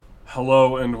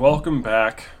Hello and welcome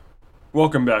back.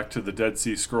 Welcome back to the Dead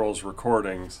Sea Scrolls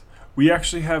recordings. We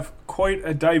actually have quite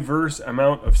a diverse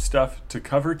amount of stuff to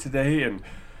cover today, and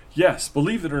yes,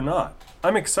 believe it or not,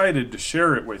 I'm excited to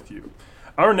share it with you.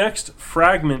 Our next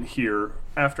fragment here,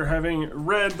 after having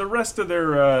read the rest of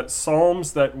their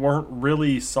psalms that weren't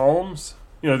really psalms,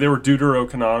 they were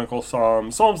deuterocanonical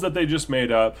psalms that they just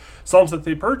made up, psalms that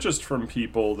they purchased from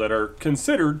people that are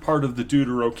considered part of the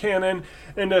Deuterocanon,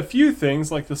 and a few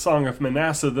things like the Song of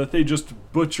Manasseh that they just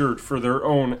butchered for their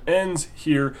own ends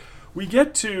here. We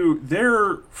get to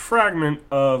their fragment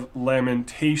of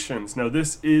Lamentations. Now,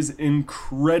 this is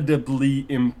incredibly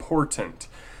important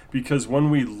because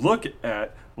when we look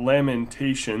at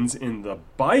Lamentations in the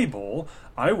Bible,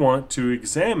 I want to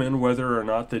examine whether or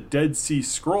not the Dead Sea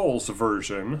Scrolls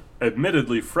version,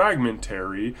 admittedly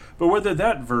fragmentary, but whether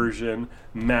that version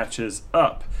matches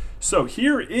up. So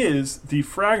here is the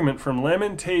fragment from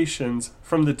Lamentations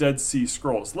from the Dead Sea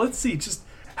Scrolls. Let's see just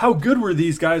how good were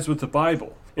these guys with the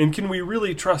Bible, and can we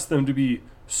really trust them to be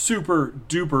super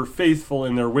duper faithful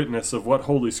in their witness of what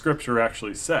Holy Scripture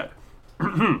actually said. ...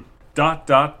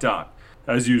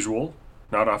 As usual,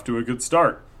 not off to a good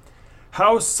start.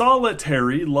 How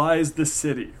solitary lies the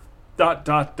city. ...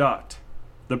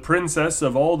 The princess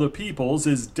of all the peoples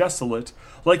is desolate,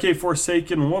 like a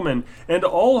forsaken woman, and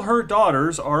all her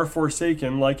daughters are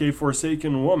forsaken like a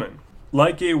forsaken woman,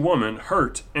 like a woman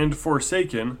hurt and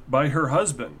forsaken by her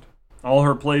husband. All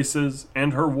her places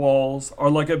and her walls are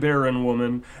like a barren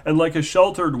woman, and like a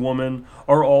sheltered woman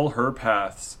are all her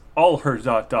paths, all her ...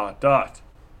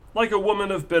 Like a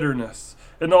woman of bitterness,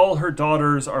 and all her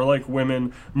daughters are like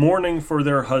women mourning for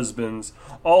their husbands,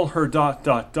 all her ...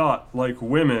 like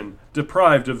women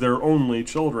deprived of their only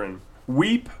children.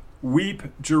 Weep, weep,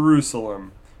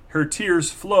 Jerusalem. Her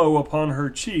tears flow upon her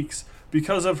cheeks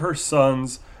because of her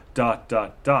sons ...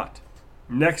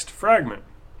 Next fragment.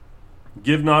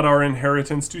 Give not our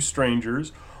inheritance to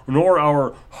strangers, nor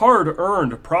our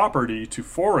hard-earned property to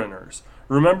foreigners.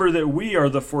 Remember that we are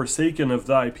the forsaken of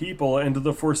thy people, and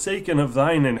the forsaken of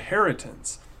thine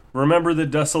inheritance. Remember the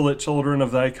desolate children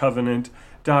of thy covenant, ...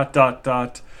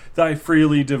 Thy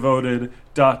freely devoted ...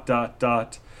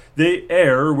 They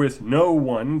err with no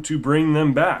one to bring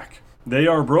them back. They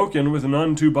are broken with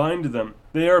none to bind them.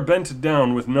 They are bent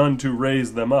down with none to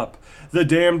raise them up. The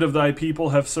damned of thy people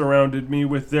have surrounded me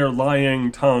with their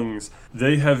lying tongues.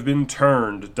 They have been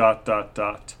turned ...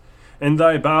 And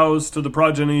thy bows to the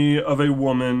progeny of a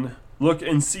woman. Look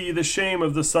and see the shame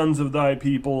of the sons of thy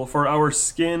people, for our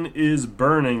skin is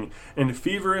burning, and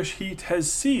feverish heat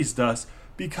has seized us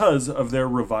because of their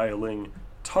reviling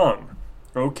tongue.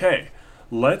 Okay,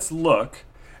 let's look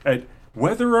at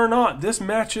whether or not this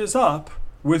matches up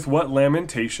with what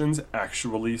Lamentations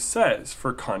actually says.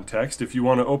 For context, if you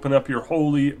want to open up your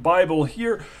Holy Bible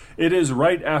here, it is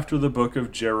right after the book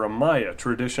of Jeremiah.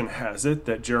 Tradition has it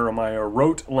that Jeremiah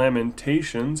wrote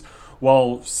Lamentations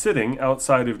while sitting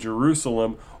outside of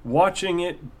Jerusalem, watching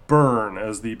it burn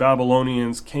as the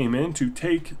Babylonians came in to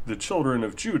take the children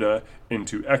of Judah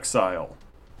into exile.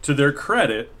 To their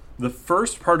credit, the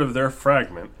first part of their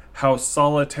fragment, how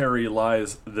solitary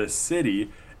lies the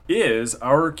city, is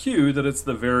our cue that it's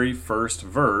the very first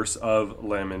verse of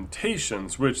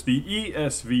Lamentations, which the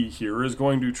ESV here is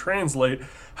going to translate,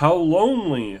 how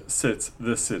lonely sits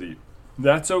the city.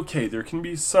 That's okay. There can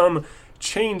be some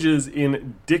changes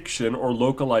in diction or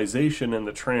localization in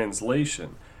the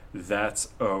translation. That's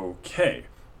okay.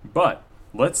 But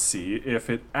let's see if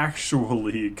it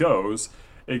actually goes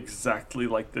exactly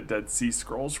like the Dead Sea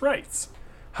Scrolls writes.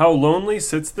 How lonely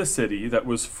sits the city that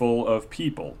was full of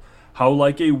people. How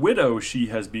like a widow she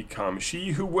has become,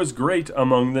 she who was great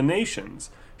among the nations.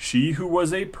 She who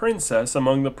was a princess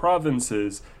among the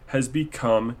provinces has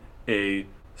become a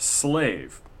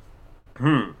slave.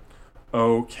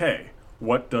 Okay,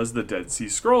 what does the Dead Sea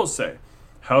Scrolls say?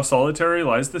 How solitary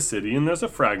lies the city, and there's a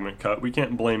fragment cut, we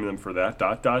can't blame them for that, ...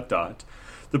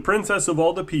 The princess of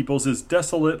all the peoples is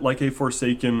desolate like a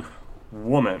forsaken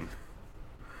woman.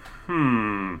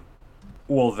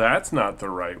 Well, that's not the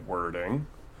right wording.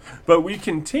 But we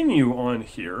continue on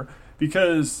here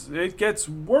because it gets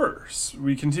worse.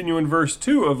 We continue in verse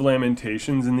 2 of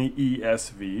Lamentations in the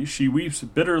ESV. She weeps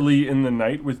bitterly in the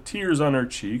night with tears on her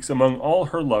cheeks. Among all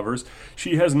her lovers,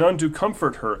 she has none to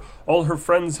comfort her. All her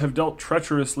friends have dealt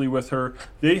treacherously with her.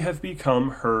 They have become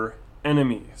her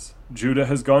enemies. Judah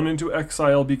has gone into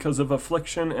exile because of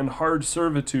affliction and hard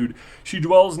servitude. She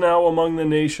dwells now among the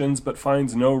nations, but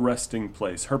finds no resting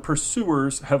place. Her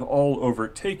pursuers have all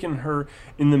overtaken her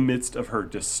in the midst of her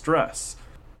distress.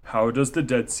 How does the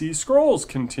Dead Sea Scrolls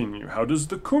continue? How does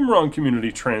the Qumran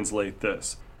community translate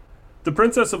this? The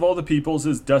princess of all the peoples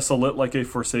is desolate like a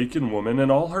forsaken woman,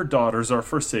 and all her daughters are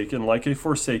forsaken like a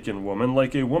forsaken woman,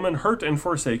 like a woman hurt and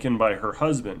forsaken by her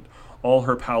husband. All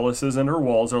her palaces and her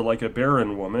walls are like a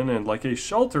barren woman, and like a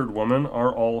sheltered woman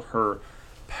are all her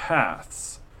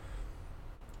paths.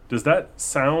 Does that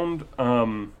sound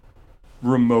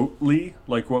remotely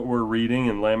like what we're reading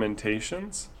in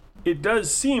Lamentations? It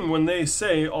does seem when they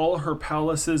say all her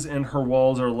palaces and her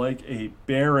walls are like a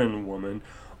barren woman,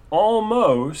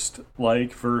 almost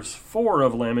like verse 4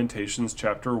 of Lamentations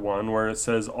chapter 1, where it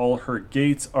says, all her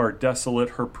gates are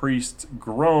desolate, her priests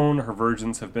groan, her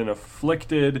virgins have been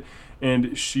afflicted,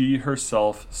 and she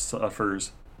herself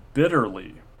suffers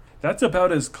bitterly. That's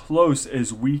about as close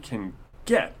as we can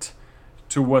get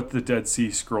to what the Dead Sea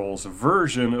Scrolls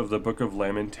version of the Book of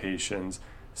Lamentations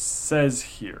says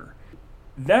here.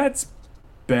 That's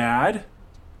bad.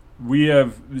 We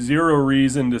have zero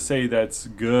reason to say that's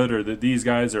good or that these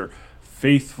guys are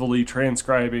faithfully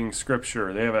transcribing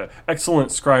scripture. They have an excellent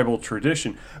scribal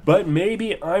tradition. But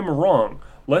maybe I'm wrong.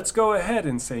 Let's go ahead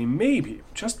and say maybe,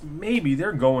 just maybe,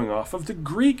 they're going off of the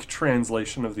Greek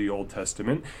translation of the Old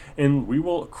Testament, and we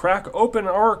will crack open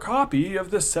our copy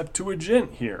of the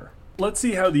Septuagint here. Let's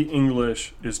see how the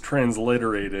English is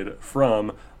transliterated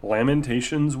from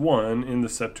Lamentations 1 in the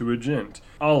Septuagint.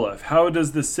 Aleph, how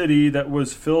does the city that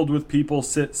was filled with people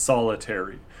sit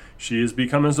solitary? She is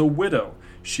become as a widow.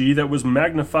 She that was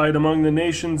magnified among the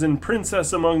nations and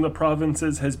princess among the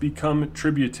provinces has become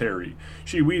tributary.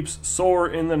 She weeps sore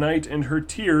in the night, and her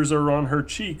tears are on her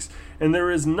cheeks, and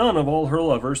there is none of all her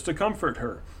lovers to comfort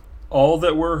her. All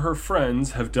that were her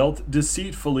friends have dealt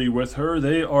deceitfully with her,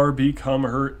 they are become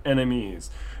her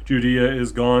enemies. Judea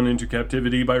is gone into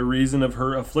captivity by reason of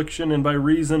her affliction, and by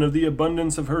reason of the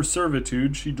abundance of her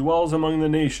servitude. She dwells among the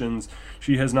nations.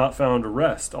 She has not found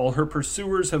rest. All her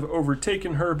pursuers have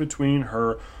overtaken her between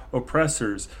her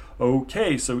oppressors.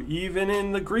 Okay, so even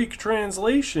in the Greek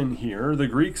translation here, the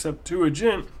Greek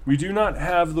Septuagint, we do not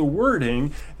have the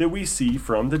wording that we see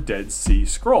from the Dead Sea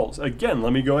Scrolls. Again,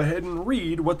 let me go ahead and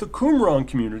read what the Qumran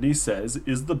community says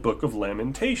is the Book of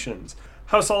Lamentations.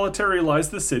 How solitary lies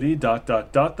the city, ...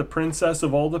 The princess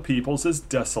of all the peoples is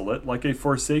desolate, like a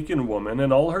forsaken woman,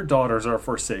 and all her daughters are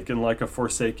forsaken, like a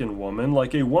forsaken woman,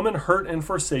 like a woman hurt and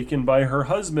forsaken by her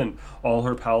husband. All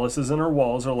her palaces and her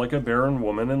walls are like a barren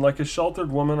woman, and like a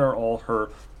sheltered woman are all her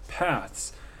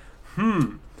paths.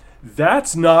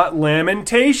 That's not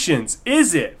Lamentations,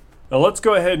 is it? Now let's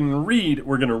go ahead and read.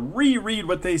 We're going to reread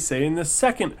what they say in the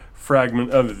second fragment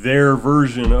of their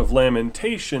version of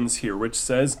Lamentations here, which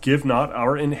says, give not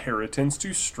our inheritance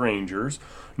to strangers,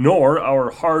 nor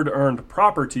our hard-earned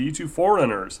property to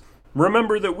foreigners.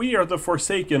 Remember that we are the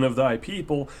forsaken of thy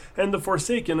people, and the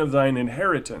forsaken of thine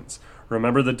inheritance.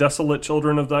 Remember the desolate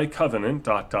children of thy covenant, ...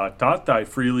 thy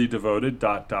freely devoted, ...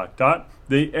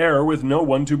 They err with no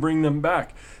one to bring them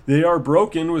back. They are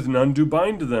broken with none to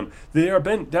bind them. They are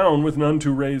bent down with none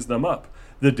to raise them up.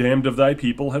 The damned of thy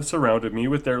people have surrounded me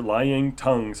with their lying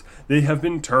tongues. They have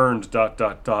been turned, ...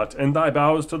 and thy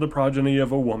bows to the progeny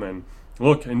of a woman.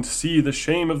 Look and see the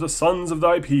shame of the sons of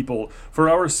thy people, for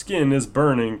our skin is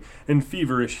burning, and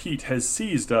feverish heat has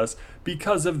seized us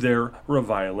because of their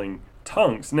reviling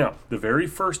tongues. Now, the very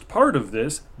first part of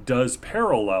this does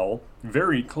parallel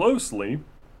very closely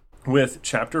with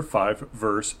chapter 5,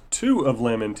 verse 2 of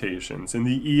Lamentations. In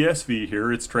the ESV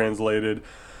here, it's translated,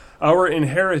 our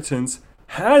inheritance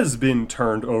has been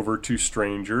turned over to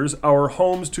strangers, our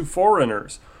homes to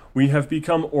foreigners. We have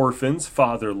become orphans,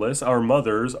 fatherless. Our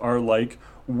mothers are like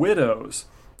widows.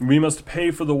 We must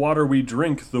pay for the water we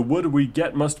drink. The wood we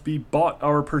get must be bought.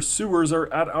 Our pursuers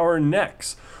are at our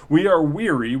necks. We are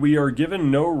weary. We are given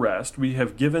no rest. We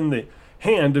have given the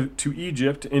hand to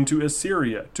Egypt and to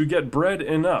Assyria to get bread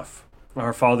enough.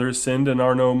 Our fathers sinned and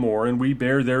are no more, and we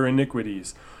bear their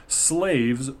iniquities.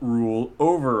 Slaves rule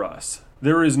over us.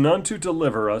 There is none to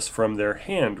deliver us from their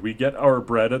hand. We get our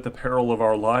bread at the peril of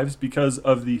our lives because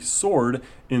of the sword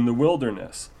in the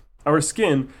wilderness. Our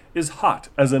skin is hot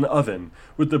as an oven,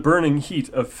 with the burning heat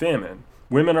of famine.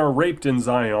 Women are raped in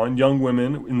Zion, young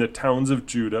women in the towns of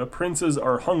Judah. Princes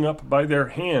are hung up by their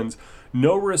hands.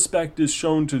 No respect is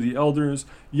shown to the elders.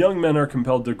 Young men are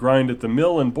compelled to grind at the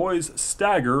mill, and boys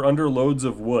stagger under loads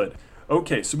of wood.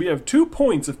 Okay, so we have 2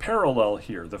 points of parallel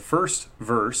here. The first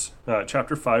verse,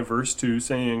 chapter 5, verse 2,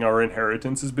 saying our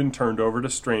inheritance has been turned over to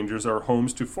strangers, our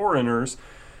homes to foreigners.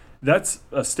 That's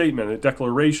a statement, a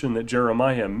declaration that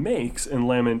Jeremiah makes in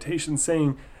Lamentation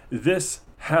saying this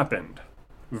happened.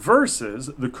 Versus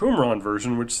the Qumran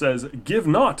version, which says, give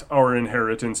not our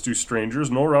inheritance to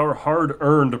strangers, nor our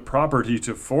hard-earned property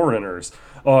to foreigners.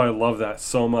 Oh, I love that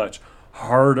so much.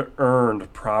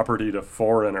 hard-earned property to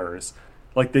foreigners.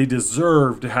 Like they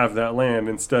deserve to have that land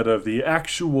instead of the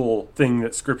actual thing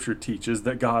that Scripture teaches,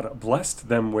 that God blessed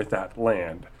them with that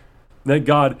land. That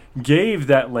God gave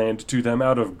that land to them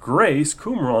out of grace.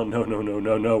 Qumran,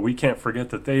 no. We can't forget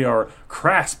that they are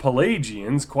crass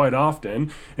Pelagians quite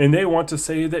often, and they want to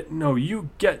say that, no, you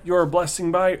get your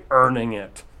blessing by earning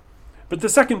it. But the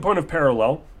second point of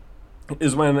parallel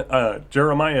is when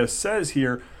Jeremiah says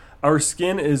here, our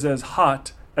skin is as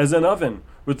hot as an oven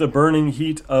with the burning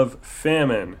heat of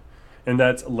famine. And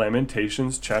that's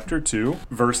Lamentations chapter 2,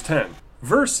 verse 10.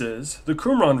 Versus the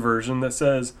Qumran version that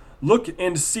says, look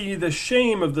and see the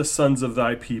shame of the sons of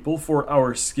thy people, for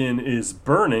our skin is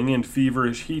burning, and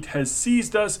feverish heat has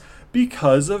seized us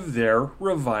because of their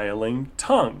reviling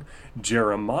tongue.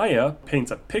 Jeremiah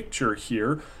paints a picture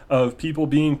here of people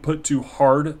being put to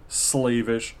hard,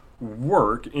 slavish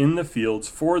work in the fields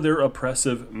for their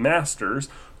oppressive masters.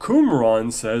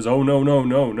 Qumran says, oh,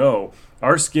 no.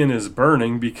 Our skin is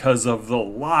burning because of the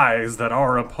lies that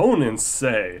our opponents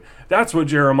say. That's what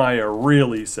Jeremiah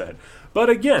really said. But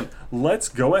again, let's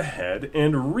go ahead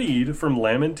and read from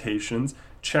Lamentations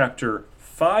chapter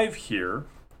 5 here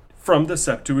from the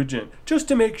Septuagint, just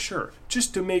to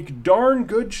make darn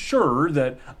good sure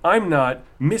that I'm not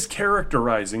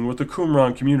mischaracterizing what the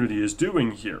Qumran community is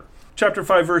doing here. Chapter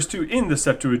 5, verse 2, in the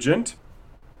Septuagint,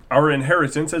 our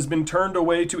inheritance has been turned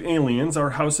away to aliens,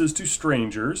 our houses to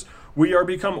strangers. We are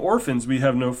become orphans, we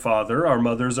have no father, our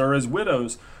mothers are as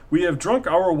widows. We have drunk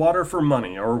our water for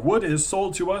money, our wood is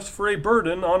sold to us for a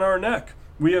burden on our neck.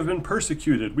 We have been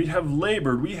persecuted, we have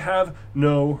labored, we have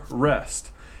no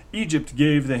rest. Egypt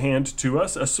gave the hand to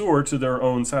us, Assur to their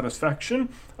own satisfaction.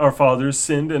 Our fathers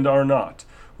sinned and are not.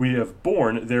 We have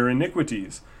borne their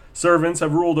iniquities. Servants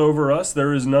have ruled over us,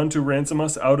 there is none to ransom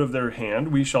us out of their hand.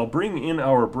 We shall bring in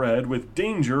our bread with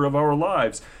danger of our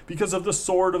lives, because of the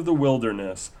sword of the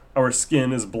wilderness. Our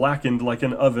skin is blackened like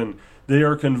an oven. They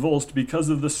are convulsed because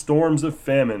of the storms of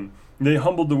famine. They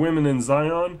humbled the women in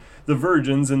Zion, the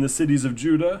virgins in the cities of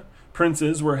Judah.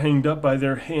 Princes were hanged up by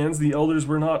their hands, the elders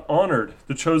were not honored.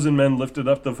 The chosen men lifted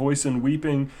up the voice in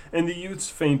weeping, and the youths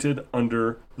fainted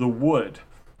under the wood.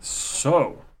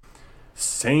 So,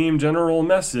 same general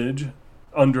message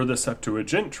under the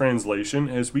Septuagint translation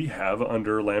as we have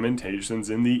under Lamentations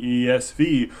in the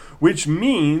ESV, which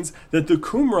means that the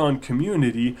Qumran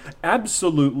community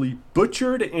absolutely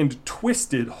butchered and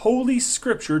twisted Holy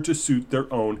Scripture to suit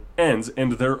their own ends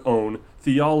and their own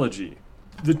theology.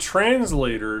 The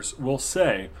translators will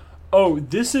say, oh,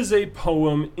 this is a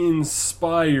poem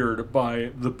inspired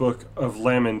by the book of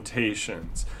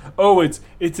Lamentations. Oh, it's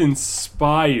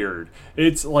inspired.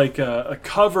 It's like a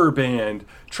cover band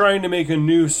trying to make a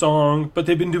new song, but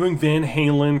they've been doing Van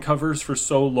Halen covers for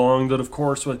so long that, of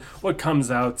course, what comes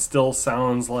out still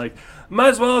sounds like, might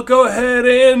as well go ahead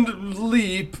and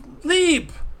leap.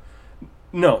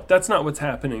 No, that's not what's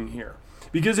happening here.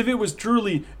 Because if it was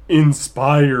truly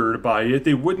inspired by it,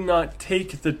 they would not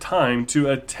take the time to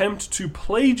attempt to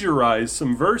plagiarize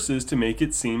some verses to make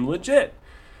it seem legit.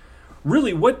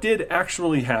 Really, what did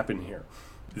actually happen here?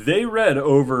 They read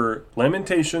over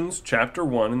Lamentations chapter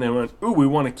 1 and they went, ooh, we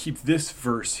want to keep this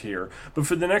verse here. But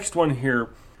for the next one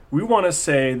here, we want to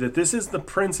say that this is the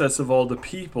princess of all the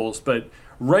peoples, but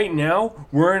right now,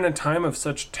 we're in a time of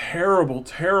such terrible,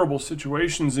 terrible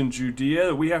situations in Judea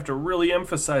that we have to really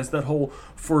emphasize that whole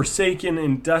forsaken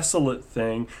and desolate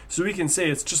thing so we can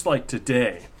say it's just like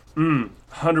today.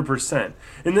 100%.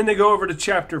 And then they go over to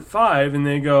chapter 5 and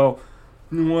they go,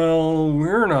 well,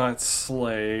 we're not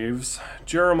slaves.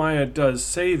 Jeremiah does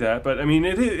say that, but I mean,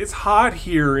 it's hot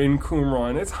here in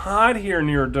Qumran. It's hot here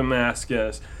near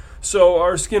Damascus. So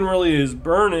our skin really is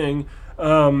burning,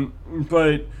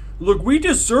 but look, we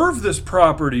deserve this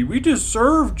property. We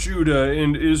deserve Judah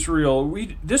and Israel.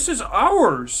 This is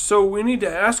ours. So we need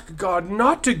to ask God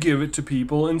not to give it to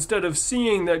people instead of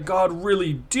seeing that God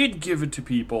really did give it to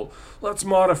people. Let's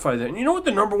modify that. And you know what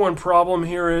the number one problem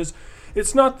here is?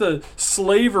 It's not the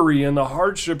slavery and the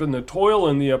hardship and the toil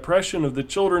and the oppression of the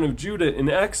children of Judah in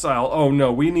exile. Oh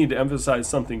no, we need to emphasize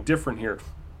something different here.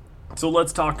 So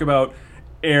let's talk about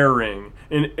erring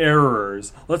and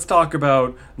errors. Let's talk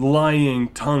about lying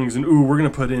tongues and we're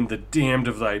going to put in the damned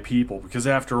of thy people, because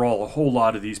after all, a whole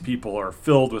lot of these people are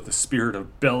filled with the spirit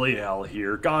of Belial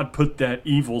here. God put that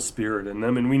evil spirit in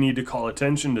them and we need to call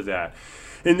attention to that.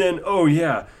 And then,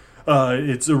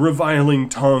 it's a reviling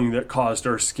tongue that caused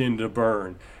our skin to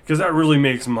burn, because that really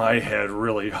makes my head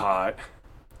really hot.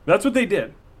 That's what they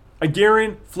did. I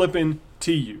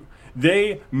guarantee you.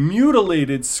 They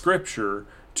mutilated Scripture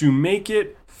to make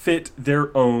it fit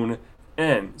their own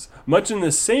ends. Much in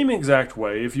the same exact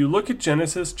way, if you look at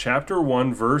Genesis chapter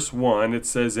 1, verse 1, it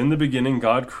says, "In the beginning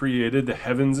God created the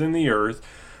heavens and the earth."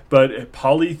 But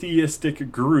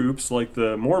polytheistic groups like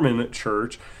the Mormon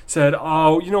church said,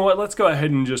 oh, you know what, let's go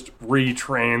ahead and just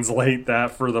retranslate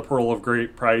that for the pearl of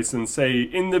great price and say,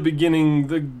 "In the beginning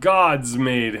the gods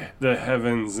made the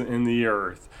heavens and the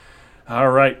earth."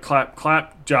 All right, clap,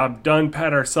 clap, job done,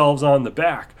 pat ourselves on the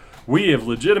back. We have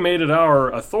legitimated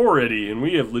our authority and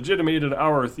we have legitimated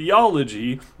our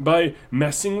theology by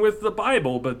messing with the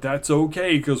Bible, but that's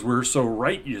okay because we're so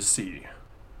right, you see.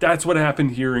 That's what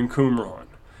happened here in Qumran.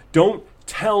 Don't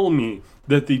tell me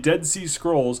that the Dead Sea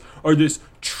Scrolls are this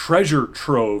treasure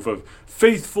trove of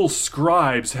faithful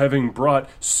scribes having brought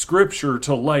scripture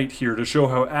to light here to show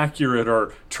how accurate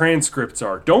our transcripts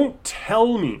are. Don't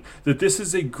tell me that this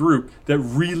is a group that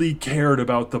really cared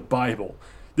about the Bible.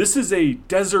 This is a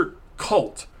desert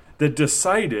cult that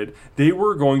decided they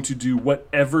were going to do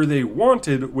whatever they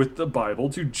wanted with the Bible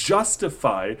to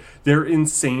justify their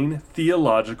insane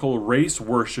theological,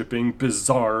 race-worshipping,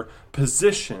 bizarre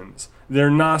positions.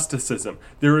 Their Gnosticism,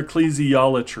 their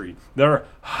ecclesiology, their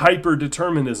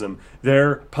hyper-determinism,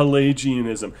 their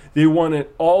Pelagianism. They want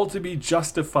it all to be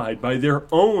justified by their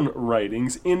own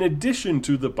writings in addition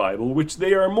to the Bible, which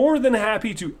they are more than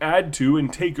happy to add to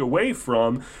and take away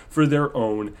from for their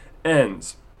own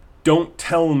ends. Don't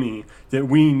tell me that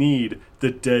we need the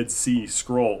Dead Sea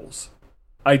Scrolls.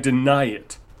 I deny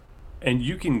it. And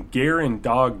you can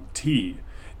guarantee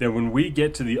that when we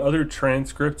get to the other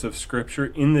transcripts of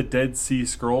Scripture in the Dead Sea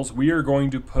Scrolls, we are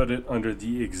going to put it under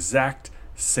the exact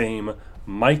same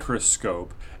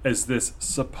microscope as this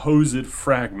supposed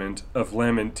fragment of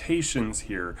Lamentations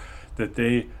here that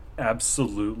they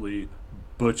absolutely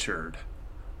butchered.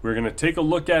 We're going to take a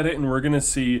look at it and we're going to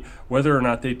see whether or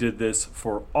not they did this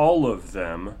for all of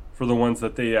them, for the ones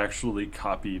that they actually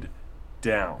copied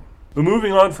down. But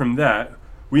moving on from that,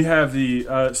 we have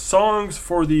the songs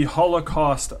for the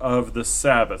Holocaust of the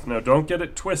Sabbath. Now, don't get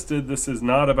it twisted. This is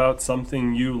not about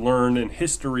something you learned in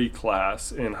history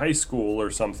class in high school or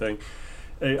something.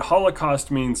 A Holocaust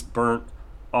means burnt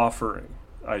offering.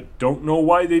 I don't know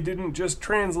why they didn't just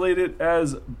translate it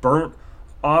as burnt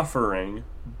offering,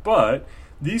 but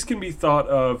these can be thought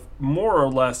of more or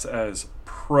less as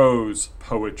prose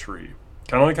poetry.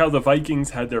 Kind of like how the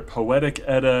Vikings had their poetic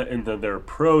Edda and then their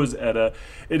prose Edda,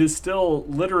 it is still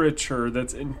literature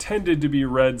that's intended to be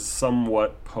read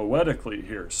somewhat poetically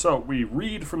here. So we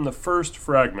read from the first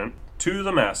fragment, "To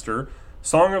the Master,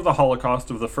 Song of the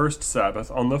Holocaust of the First Sabbath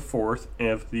on the 4th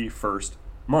of the first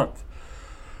month.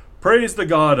 Praise the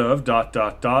God of ...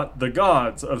 the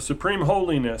gods of supreme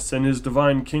holiness and his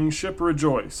divine kingship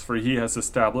rejoice, for he has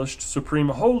established supreme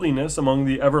holiness among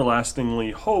the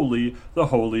everlastingly holy, the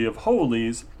Holy of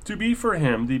Holies, to be for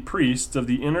him the priests of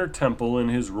the inner temple in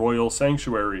his royal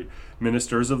sanctuary,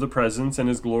 ministers of the presence in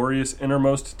his glorious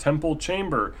innermost temple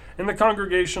chamber, in the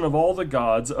congregation of all the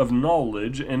gods of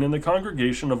knowledge, and in the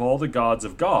congregation of all the gods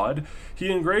of God. He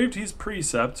engraved his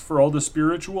precepts for all the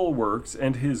spiritual works,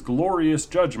 and his glorious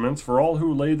judgments for all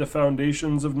who lay the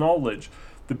foundations of knowledge,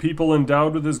 the people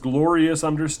endowed with his glorious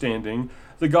understanding,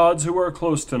 the gods who are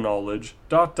close to knowledge, ...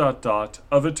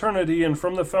 of eternity, and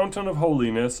from the fountain of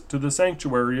holiness to the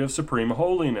sanctuary of supreme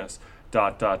holiness, ...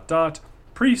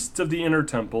 priests of the inner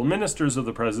temple, ministers of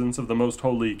the presence of the most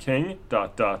holy King, ...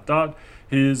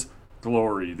 his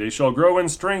glory. They shall grow in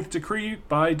strength decree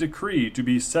by decree to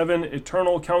be 7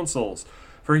 eternal councils.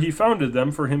 For he founded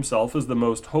them for himself as the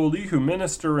most holy, who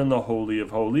minister in the Holy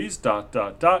of Holies, ...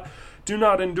 do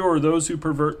not endure those who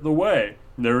pervert the way.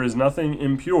 There is nothing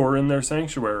impure in their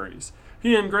sanctuaries.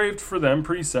 He engraved for them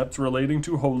precepts relating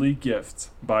to holy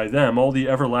gifts. By them all the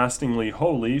everlastingly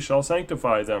holy shall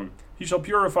sanctify them. He shall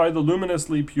purify the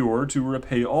luminously pure to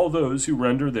repay all those who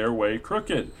render their way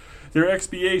crooked. Their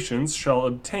expiations shall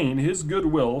obtain his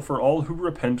goodwill for all who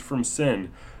repent from sin.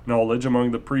 Knowledge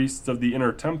among the priests of the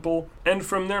inner temple, and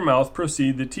from their mouth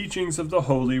proceed the teachings of the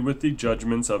holy with the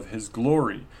judgments of his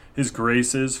glory. His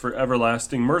graces for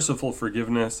everlasting merciful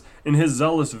forgiveness, in his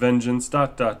zealous vengeance, ...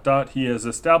 he has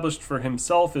established for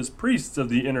himself as priests of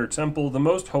the inner temple the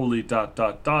most holy ...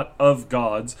 of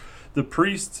gods, the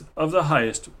priests of the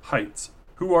highest heights,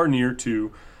 who are near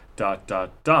to ...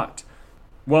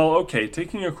 Well, okay,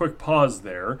 taking a quick pause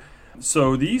there.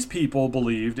 So these people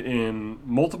believed in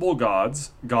multiple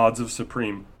gods, gods of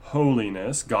supreme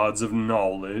holiness, gods of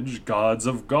knowledge, gods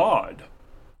of God.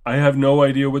 I have no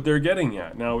idea what they're getting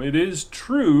at. Now, it is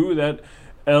true that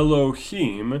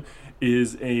Elohim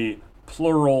is a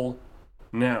plural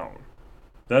noun.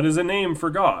 That is a name for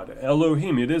God.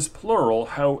 Elohim, it is plural.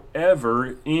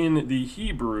 However, in the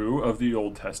Hebrew of the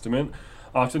Old Testament,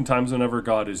 Oftentimes, whenever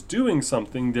God is doing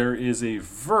something, there is a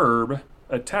verb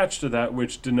attached to that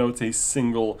which denotes a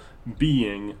single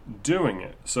being doing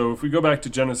it. So if we go back to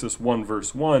Genesis 1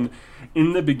 verse 1,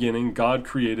 in the beginning God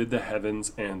created the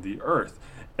heavens and the earth.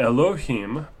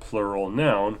 Elohim, plural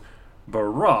noun,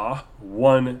 bara,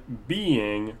 one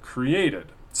being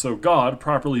created. So God,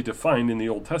 properly defined in the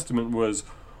Old Testament, was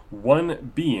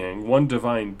one being, one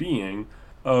divine being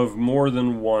of more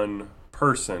than one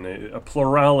person, a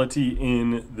plurality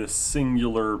in the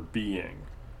singular being.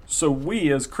 So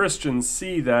we as Christians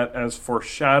see that as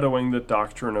foreshadowing the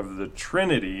doctrine of the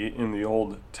Trinity in the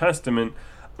Old Testament.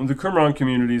 The Qumran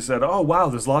community said, oh wow,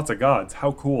 there's lots of gods,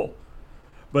 how cool.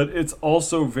 But it's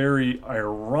also very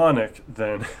ironic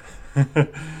then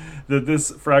that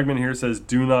this fragment here says,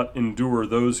 do not endure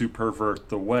those who pervert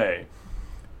the way.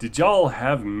 Did y'all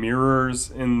have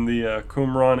mirrors in the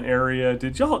Qumran area?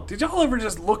 Did y'all ever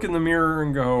just look in the mirror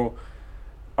and go,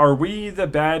 are we the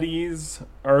baddies?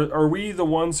 Are we the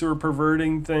ones who are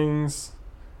perverting things?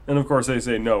 And of course they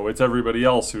say, no, it's everybody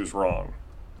else who's wrong.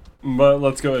 But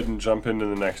let's go ahead and jump into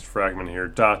the next fragment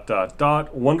here. ...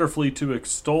 Wonderfully to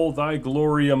extol thy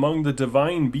glory among the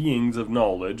divine beings of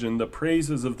knowledge, and the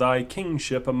praises of thy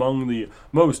kingship among the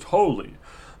most holy.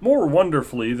 More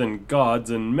wonderfully than gods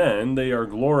and men, they are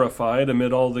glorified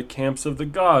amid all the camps of the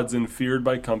gods, and feared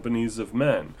by companies of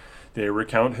men. They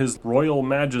recount his royal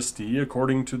majesty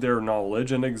according to their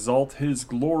knowledge, and exalt his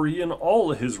glory in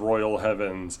all his royal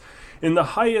heavens. In the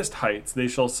highest heights they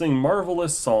shall sing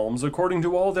marvelous psalms according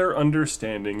to all their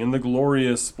understanding. In the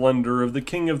glorious splendor of the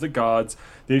King of the gods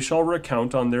they shall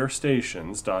recount on their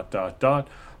stations. ...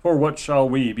 For what shall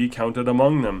we be counted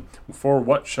among them? For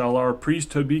what shall our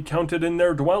priesthood be counted in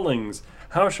their dwellings?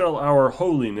 How shall our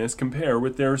holiness compare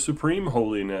with their supreme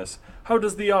holiness? How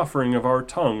does the offering of our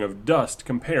tongue of dust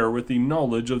compare with the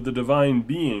knowledge of the divine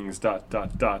beings? ...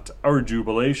 Our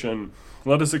jubilation.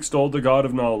 Let us extol the God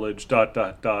of knowledge. ...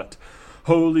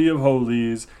 Holy of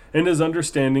holies, and his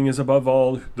understanding is above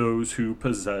all those who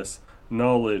possess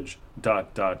knowledge. ...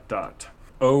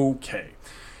 Okay.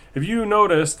 Have you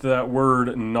noticed that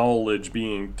word knowledge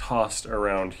being tossed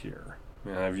around here?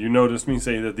 Have you noticed me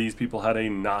say that these people had a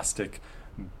Gnostic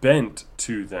bent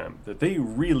to them, that they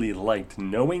really liked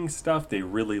knowing stuff, they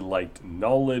really liked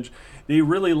knowledge, they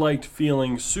really liked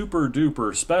feeling super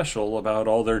duper special about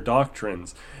all their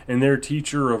doctrines, and their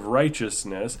teacher of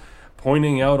righteousness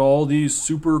pointing out all these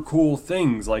super cool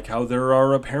things, like how there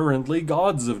are apparently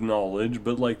gods of knowledge,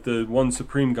 but like the one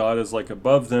supreme God is like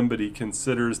above them, but he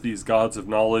considers these gods of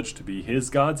knowledge to be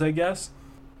his gods, I guess.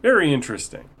 Very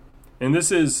interesting. And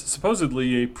this is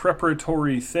supposedly a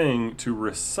preparatory thing to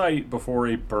recite before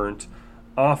a burnt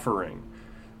offering.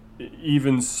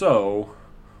 Even so,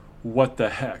 what the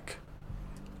heck?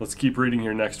 Let's keep reading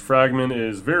here. Next fragment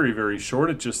is very, very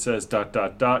short. It just says ...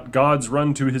 Gods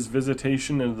run to his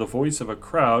visitation and the voice of a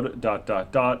crowd ...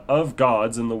 of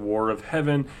gods in the war of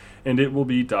heaven, and it will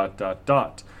be ...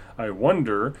 I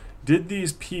wonder, did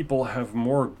these people have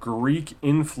more Greek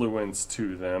influence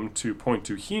to them to point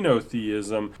to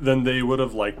henotheism than they would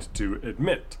have liked to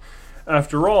admit?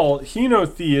 After all,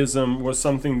 henotheism was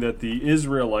something that the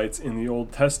Israelites in the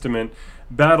Old Testament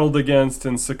battled against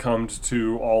and succumbed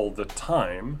to all the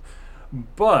time,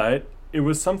 but it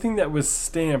was something that was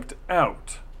stamped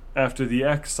out after the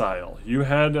exile. You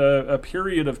had a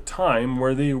period of time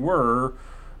where they were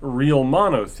real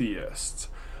monotheists,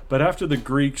 but after the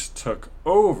Greeks took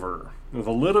over, with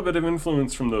a little bit of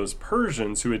influence from those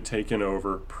Persians who had taken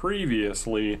over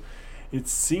previously, it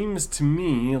seems to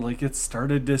me like it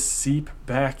started to seep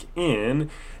back in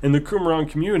the Qumran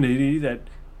community that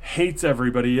hates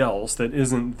everybody else that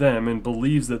isn't them and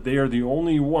believes that they are the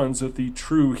only ones with the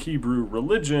true Hebrew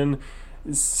religion,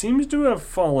 seems to have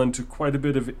fallen to quite a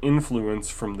bit of influence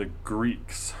from the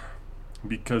Greeks,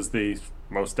 because they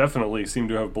most definitely seem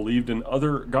to have believed in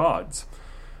other gods.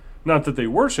 Not that they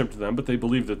worshipped them, but they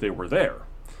believed that they were there.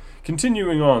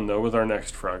 Continuing on, though, with our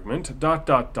next fragment, ...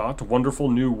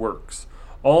 Wonderful new works.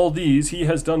 All these he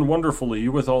has done wonderfully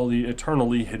with all the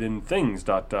eternally hidden things. ...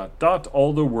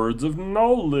 All the words of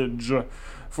knowledge.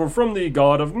 For from the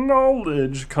God of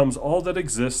knowledge comes all that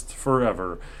exists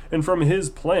forever, and from his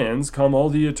plans come all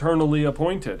the eternally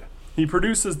appointed. He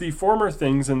produces the former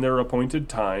things in their appointed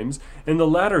times, and the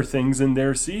latter things in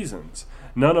their seasons.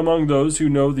 None among those who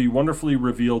know the wonderfully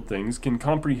revealed things can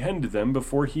comprehend them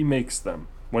before he makes them.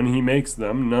 When he makes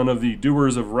them, none of the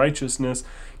doers of righteousness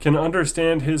can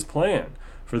understand his plan,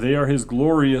 for they are his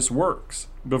glorious works.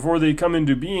 Before they come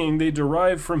into being, they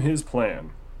derive from his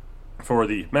plan. For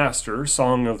the Master,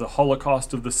 song of the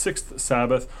Holocaust of the 6th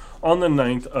Sabbath on the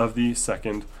 9th of the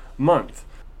 2nd month.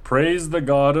 Praise the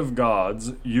God of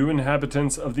gods, you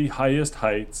inhabitants of the highest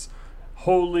heights,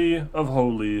 holy of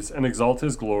holies, and exalt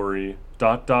his glory, ...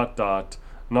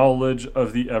 knowledge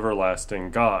of the everlasting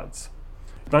gods.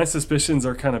 My suspicions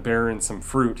are kind of bearing some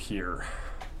fruit here.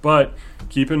 But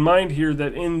keep in mind here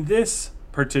that in this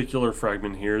particular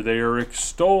fragment here, they are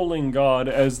extolling God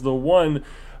as the one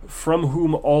from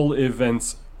whom all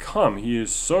events come. He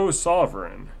is so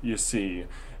sovereign, you see,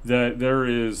 that there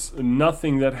is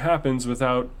nothing that happens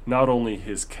without not only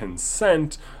his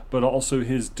consent, but also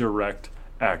his direct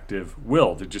active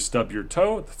will. Did you stub your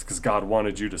toe? That's because God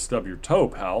wanted you to stub your toe,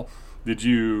 pal. Did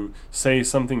you say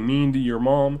something mean to your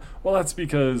mom? Well, that's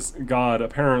because God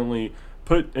apparently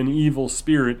put an evil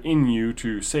spirit in you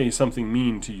to say something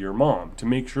mean to your mom, to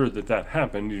make sure that that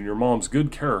happened and your mom's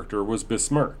good character was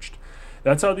besmirched.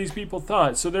 That's how these people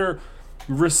thought. So they're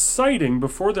reciting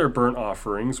before their burnt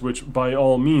offerings, which by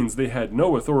all means they had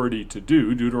no authority to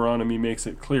do. Deuteronomy makes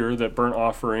it clear that burnt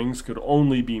offerings could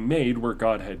only be made where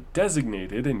God had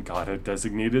designated, and God had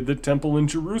designated the temple in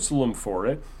Jerusalem for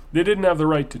it. They didn't have the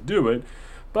right to do it,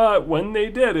 but when they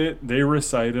did it, they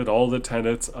recited all the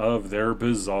tenets of their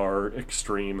bizarre,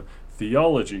 extreme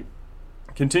theology.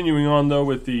 Continuing on, though,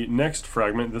 with the next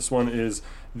fragment, this one is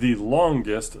the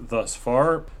longest thus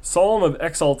far. Psalm of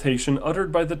exaltation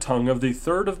uttered by the tongue of the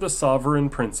third of the sovereign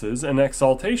princes, an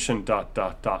exaltation, ...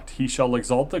 He shall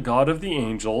exalt the God of the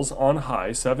angels on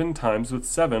high 7 times with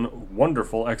 7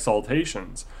 wonderful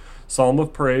exaltations. Psalm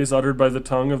of praise uttered by the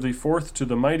tongue of the fourth to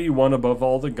the mighty one above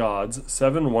all the gods,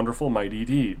 7 wonderful mighty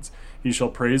deeds. He shall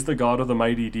praise the God of the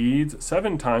mighty deeds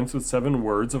 7 times with 7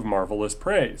 words of marvelous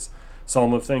praise.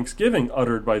 Psalm of thanksgiving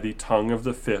uttered by the tongue of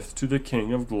the fifth to the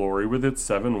King of glory with its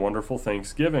 7 wonderful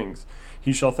thanksgivings.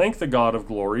 He shall thank the God of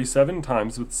glory 7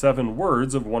 times with 7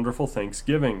 words of wonderful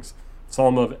thanksgivings.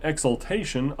 Psalm of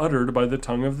exaltation uttered by the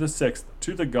tongue of the sixth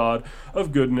to the God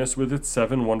of goodness with its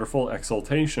 7 wonderful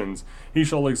exaltations. He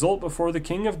shall exult before the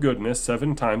King of goodness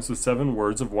 7 times with 7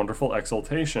 words of wonderful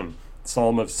exaltation.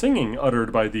 Psalm of singing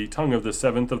uttered by the tongue of the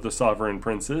seventh of the sovereign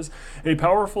princes, a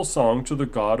powerful song to the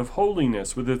God of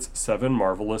holiness with its 7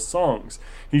 marvelous songs.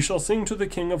 He shall sing to the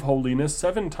King of holiness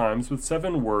 7 times with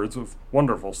 7 words of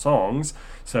wonderful songs,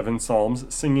 7 psalms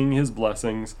singing his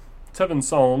blessings, 7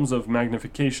 psalms of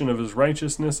magnification of his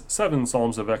righteousness, 7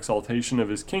 psalms of exaltation of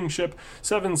his kingship,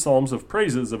 7 psalms of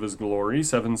praises of his glory,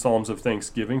 7 psalms of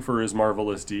thanksgiving for his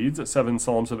marvelous deeds, 7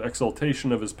 psalms of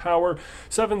exaltation of his power,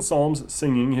 7 psalms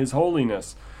singing his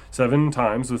holiness, 7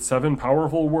 times with 7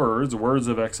 powerful words, words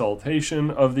of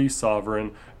exaltation of the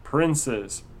sovereign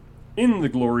princes. In the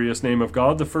glorious name of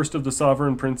God, the first of the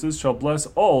sovereign princes shall bless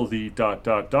all the ...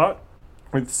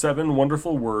 with 7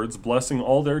 wonderful words, blessing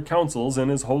all their counsels in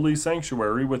his holy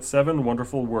sanctuary with 7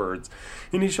 wonderful words.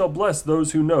 And he shall bless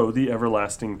those who know the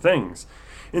everlasting things.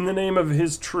 In the name of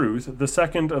his truth, the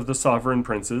second of the sovereign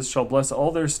princes shall bless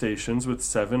all their stations with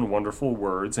 7 wonderful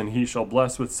words, and he shall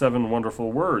bless with 7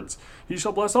 wonderful words. He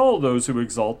shall bless all those who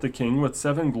exalt the king with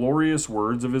 7 glorious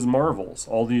words of his marvels,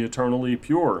 all the eternally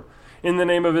pure. In the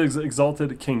name of his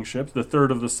exalted kingship, the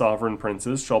third of the sovereign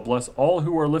princes shall bless all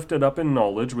who are lifted up in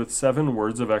knowledge with 7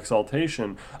 words of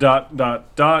exaltation. ...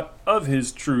 Of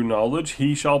his true knowledge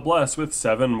he shall bless with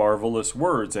 7 marvelous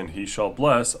words, and he shall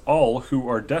bless all who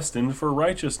are destined for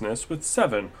righteousness with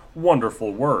 7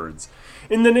 wonderful words.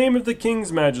 In the name of the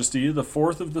king's majesty, the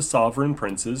fourth of the sovereign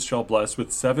princes shall bless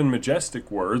with 7 majestic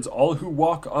words all who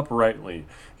walk uprightly.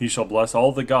 He shall bless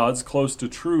all the gods close to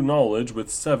true knowledge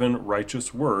with 7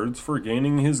 righteous words for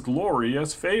gaining his glory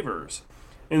as favors.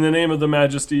 In the name of the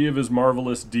majesty of his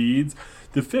marvelous deeds,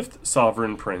 the fifth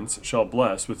sovereign prince shall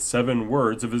bless with 7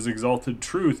 words of his exalted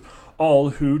truth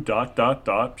all who ...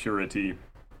 purity.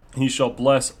 He shall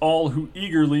bless all who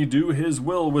eagerly do his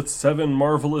will with 7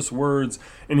 marvelous words,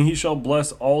 and he shall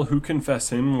bless all who confess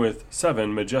him with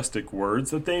 7 majestic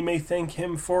words, that they may thank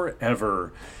him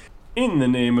forever. In the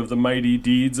name of the mighty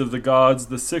deeds of the gods,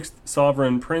 the sixth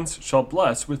sovereign prince shall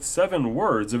bless with 7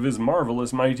 words of his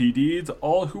marvelous mighty deeds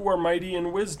all who are mighty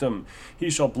in wisdom. He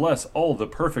shall bless all the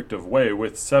perfect of way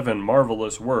with 7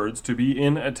 marvelous words to be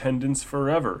in attendance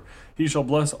forever. He shall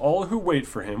bless all who wait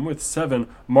for him with 7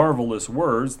 marvelous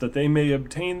words, that they may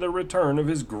obtain the return of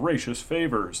his gracious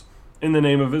favors. In the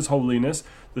name of his holiness,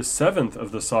 the seventh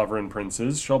of the sovereign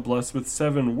princes shall bless with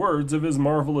 7 words of his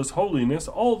marvelous holiness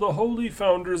all the holy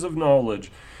founders of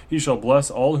knowledge. He shall bless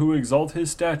all who exalt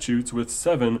his statutes with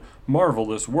 7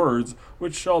 marvelous words,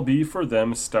 which shall be for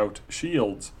them stout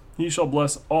shields. He shall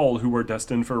bless all who are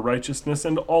destined for righteousness,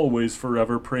 and always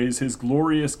forever praise his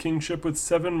glorious kingship with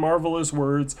 7 marvelous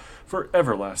words for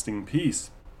everlasting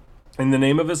peace. In the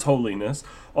name of his holiness,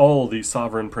 all these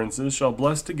sovereign princes shall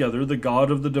bless together the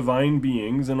God of the divine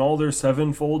beings in all their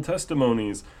sevenfold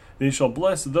testimonies. They shall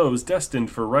bless those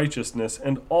destined for righteousness,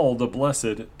 and all the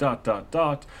blessed,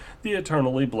 the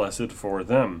eternally blessed for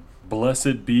them.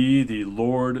 Blessed be the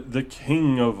Lord, the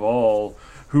King of all,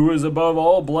 who is above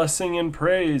all blessing and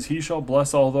praise. He shall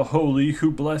bless all the holy,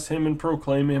 who bless him and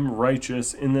proclaim him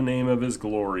righteous in the name of his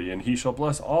glory. And he shall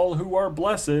bless all who are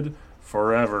blessed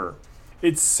forever.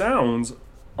 It sounds,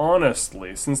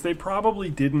 honestly, since they probably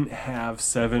didn't have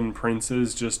 7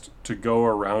 princes just to go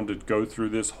around to go through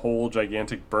this whole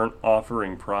gigantic burnt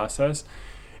offering process,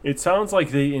 it sounds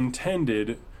like they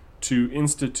intended to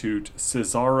institute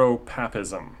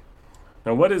Caesaropapism.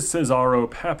 Now, what is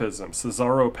Caesaropapism?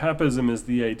 Caesaropapism is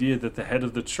the idea that the head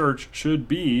of the church should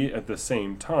be, at the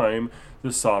same time,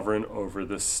 the sovereign over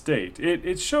the state.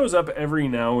 It shows up every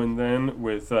now and then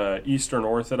with Eastern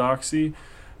Orthodoxy.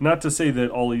 Not to say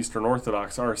that all Eastern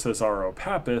Orthodox are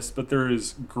Caesaropapists, but there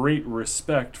is great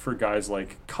respect for guys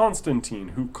like Constantine,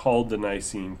 who called the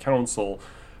Nicene Council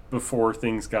before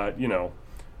things got,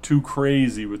 too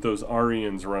crazy with those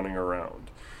Arians running around.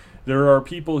 There are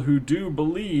people who do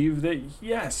believe that,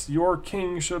 yes, your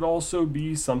king should also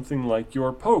be something like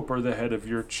your pope or the head of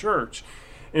your church.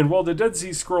 And while the Dead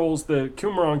Sea Scrolls, the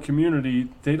Qumran community,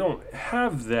 they don't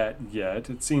have that yet,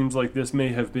 it seems like this may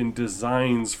have been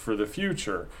designs for the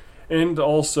future. And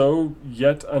also,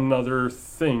 yet another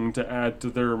thing to add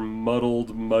to their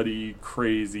muddled, muddy,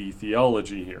 crazy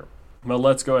theology here. But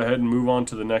let's go ahead and move on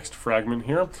to the next fragment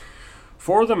here.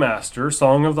 For the Master,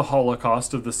 Song of the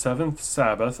Holocaust of the 7th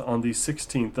Sabbath on the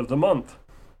 16th of the month.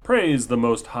 Praise the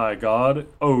Most High God,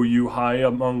 O you high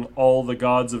among all the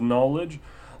gods of knowledge.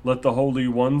 Let the holy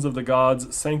ones of the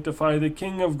gods sanctify the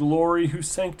King of glory, who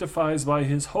sanctifies by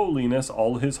his holiness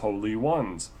all his holy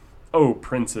ones. O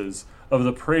princes of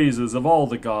the praises of all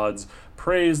the gods,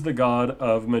 praise the God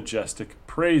of majestic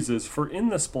praises, for in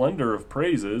the splendor of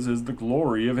praises is the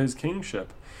glory of his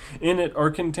kingship. In it are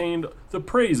contained the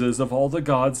praises of all the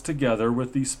gods together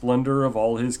with the splendor of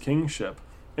all his kingship.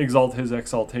 Exalt his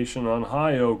exaltation on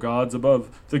high, O gods,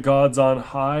 above the gods on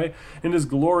high, and his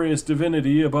glorious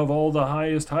divinity above all the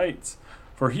highest heights.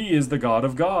 For he is the God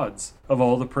of gods, of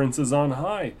all the princes on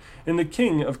high, and the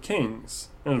King of kings,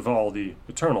 and of all the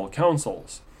eternal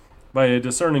councils. By a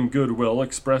discerning goodwill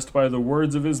expressed by the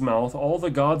words of his mouth, all the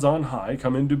gods on high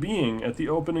come into being. At the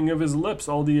opening of his lips,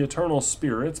 all the eternal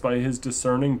spirits, by his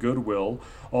discerning goodwill,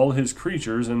 all his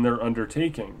creatures in their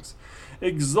undertakings.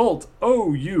 Exult,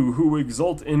 O you who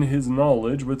exult in his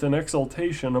knowledge, with an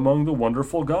exultation among the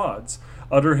wonderful gods.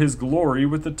 Utter his glory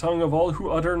with the tongue of all who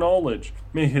utter knowledge.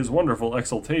 May his wonderful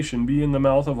exultation be in the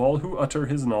mouth of all who utter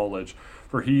his knowledge.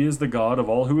 For he is the God of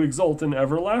all who exult in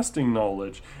everlasting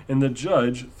knowledge, and the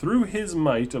judge through his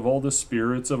might of all the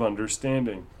spirits of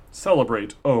understanding.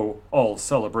 Celebrate, O all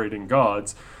celebrating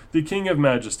gods, the King of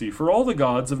majesty, for all the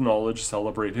gods of knowledge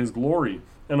celebrate his glory,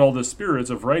 and all the spirits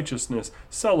of righteousness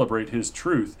celebrate his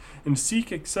truth, and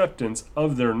seek acceptance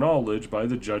of their knowledge by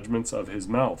the judgments of his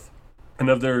mouth, and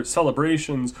of their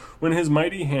celebrations when his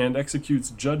mighty hand executes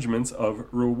judgments of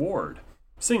reward.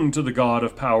 Sing to the God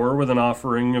of power with an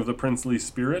offering of the princely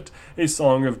spirit, a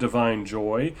song of divine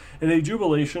joy, and a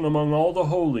jubilation among all the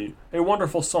holy, a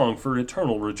wonderful song for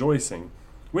eternal rejoicing.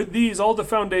 With these all the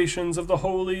foundations of the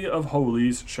Holy of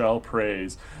Holies shall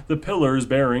praise, the pillars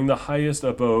bearing the highest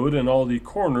abode and all the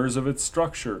corners of its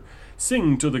structure.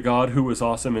 Sing to the God who is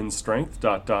awesome in strength,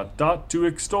 to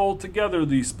extol together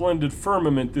the splendid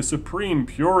firmament, the supreme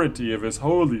purity of his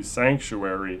holy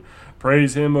sanctuary.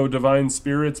 Praise him, O divine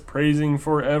spirits, praising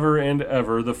forever and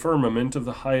ever the firmament of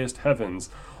the highest heavens.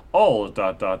 All,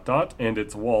 and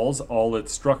its walls, all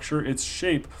its structure, its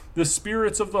shape, the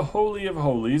spirits of the Holy of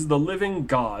Holies, the living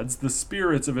gods, the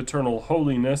spirits of eternal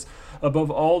holiness,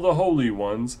 above all the holy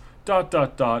ones,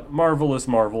 marvelous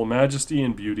marvel, majesty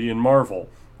and beauty and marvel.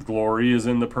 Glory is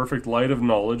in the perfect light of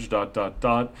knowledge,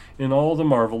 in all the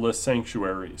marvelous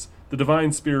sanctuaries. The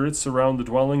divine spirits surround the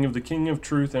dwelling of the King of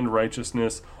truth and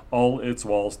righteousness, all its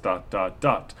walls,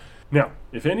 Now,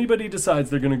 if anybody decides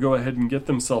they're going to go ahead and get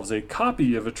themselves a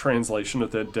copy of a translation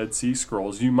of the Dead Sea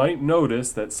Scrolls, you might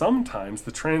notice that sometimes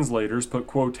the translators put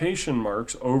quotation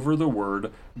marks over the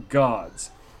word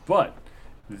gods. But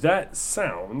that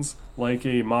sounds like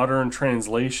a modern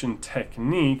translation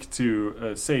technique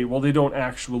to say, well, they don't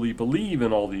actually believe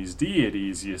in all these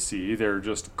deities, you see. They're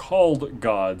just called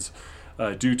gods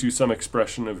due to some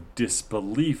expression of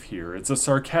disbelief here. It's a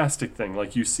sarcastic thing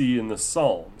like you see in the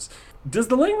Psalms. Does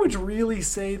the language really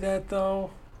say that,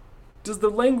 though? Does the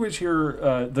language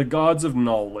here, the gods of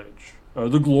knowledge,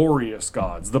 the glorious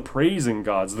gods, the praising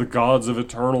gods, the gods of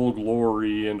eternal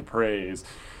glory and praise.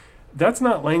 That's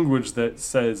not language that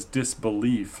says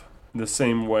disbelief the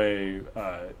same way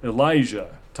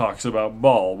Elijah talks about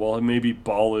Baal. Well, maybe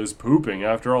Baal is pooping.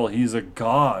 After all, he's a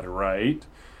god, right?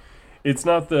 It's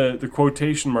not the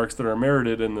quotation marks that are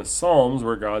merited in the Psalms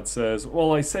where God says,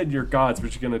 well, I said you're gods,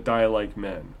 but you're going to die like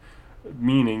men.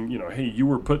 Meaning, hey, you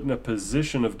were put in a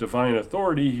position of divine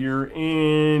authority here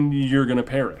and you're going to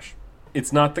perish.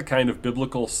 It's not the kind of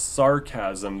biblical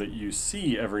sarcasm that you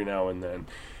see every now and then.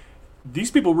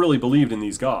 These people really believed in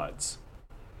these gods.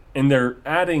 And they're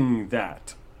adding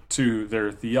that to their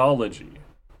theology,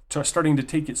 starting to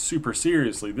take it super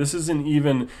seriously. This isn't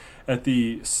even at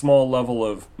the small level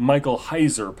of Michael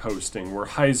Heiser posting, where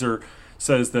Heiser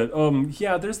says that,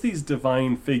 there's these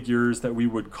divine figures that we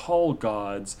would call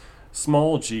gods,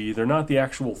 small g. They're not the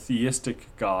actual theistic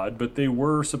God, but they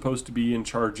were supposed to be in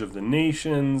charge of the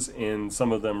nations, and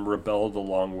some of them rebelled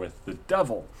along with the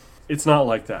devil. It's not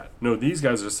like that. No, these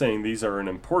guys are saying these are an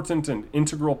important and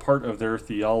integral part of their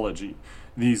theology.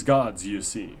 These gods, you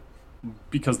see,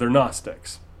 because they're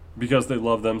Gnostics, because they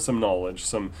love them some knowledge,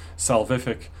 some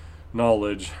salvific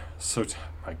knowledge.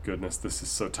 My goodness, this is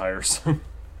so tiresome.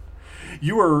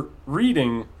 You are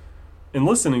reading and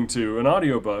listening to an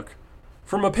audiobook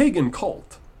from a pagan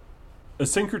cult, a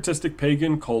syncretistic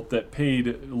pagan cult that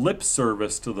paid lip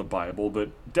service to the Bible, but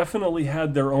definitely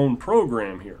had their own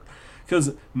program here.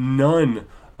 Because none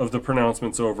of the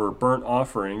pronouncements over burnt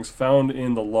offerings found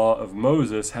in the law of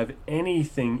Moses have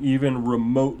anything even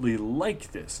remotely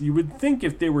like this. You would think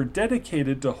if they were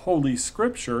dedicated to Holy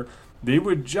Scripture, they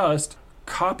would just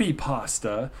copy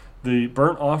pasta the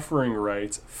burnt offering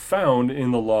rites found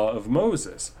in the law of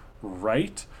Moses.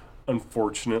 Right?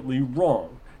 Unfortunately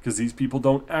wrong. Because these people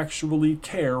don't actually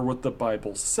care what the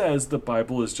Bible says. The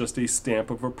Bible is just a stamp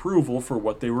of approval for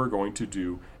what they were going to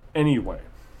do anyway.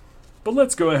 But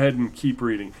let's go ahead and keep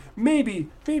reading. Maybe,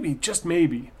 just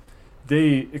maybe,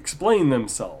 they explain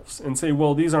themselves and say,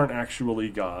 well, these aren't actually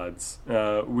gods.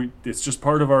 It's just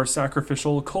part of our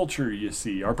sacrificial culture, you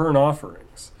see, our burnt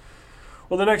offerings.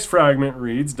 Well, the next fragment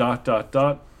reads, ...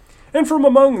 And from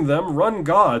among them run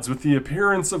gods with the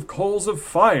appearance of coals of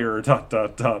fire, ...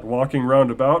 walking round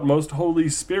about, most holy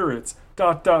spirits, ...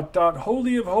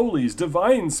 holy of holies,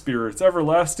 divine spirits,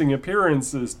 everlasting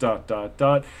appearances, ...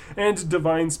 and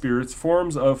divine spirits,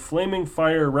 forms of flaming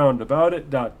fire round about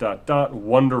it, ...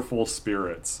 wonderful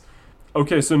spirits.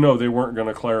 Okay, so no, they weren't going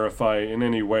to clarify in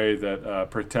any way that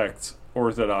protects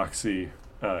orthodoxy.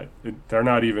 They're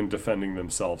not even defending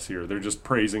themselves here. They're just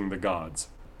praising the gods.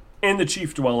 And the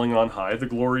chief dwelling on high, the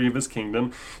glory of his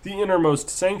kingdom, the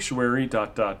innermost sanctuary, ...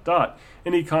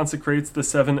 And he consecrates the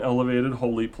 7 elevated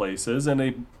holy places, and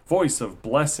a voice of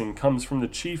blessing comes from the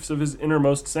chiefs of his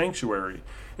innermost sanctuary,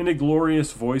 and a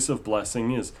glorious voice of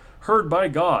blessing is heard by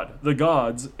God, the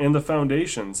gods, and the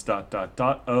foundations, ...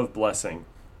 of blessing.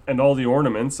 And all the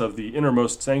ornaments of the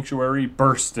innermost sanctuary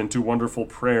burst into wonderful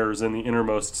prayers in the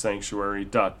innermost sanctuary, ...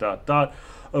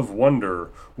 of wonder,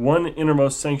 one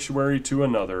innermost sanctuary to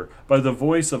another, by the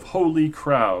voice of holy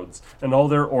crowds, and all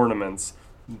their ornaments, ...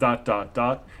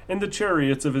 And the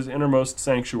chariots of his innermost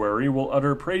sanctuary will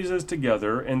utter praises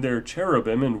together, and their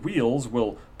cherubim and wheels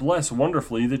will bless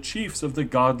wonderfully the chiefs of the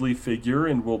godly figure,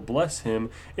 and will bless him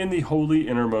in the holy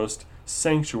innermost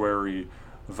sanctuary,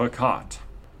 Vakat.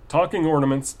 Talking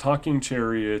ornaments, talking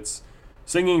chariots,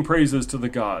 singing praises to the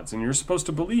gods. And you're supposed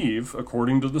to believe,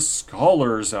 according to the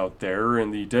scholars out there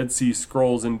in the Dead Sea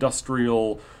Scrolls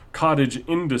industrial cottage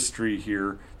industry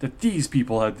here, that these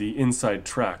people had the inside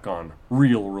track on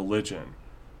real religion.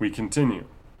 We continue.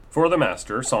 For the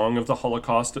Master, Song of the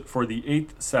Holocaust for the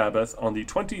 8th Sabbath on the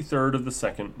 23rd of the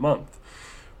 2nd month.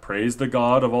 Praise the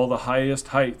God of all the highest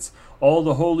heights, all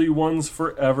the holy ones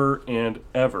forever and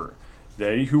ever.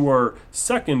 They who are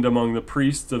second among the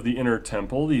priests of the inner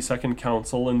temple, the second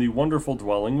council, and the wonderful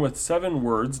dwelling with 7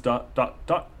 words, ...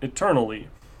 eternally.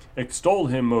 Extol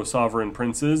him, O sovereign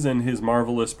princes, in his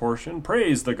marvelous portion.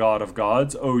 Praise the God of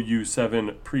gods, O you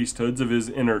 7 priesthoods of his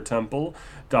inner temple, ...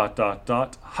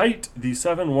 Height the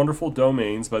 7 wonderful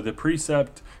domains by the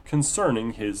precept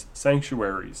concerning his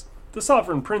sanctuaries. The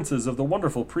sovereign princes of the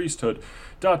wonderful priesthood, ...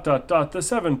 The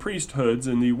 7 priesthoods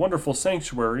in the wonderful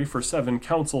sanctuary for 7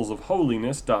 councils of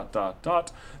holiness, ...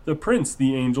 The prince,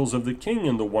 the angels of the king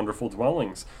in the wonderful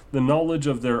dwellings. The knowledge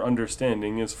of their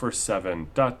understanding is for 7, ...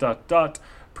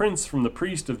 Prince from the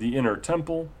priest of the inner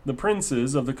temple, the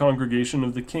princes of the congregation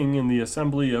of the king in the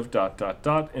assembly of ...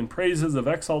 And praises of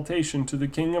exaltation to the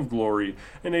King of glory,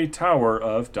 and a tower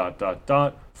of ...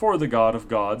 For the God of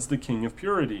gods, the King of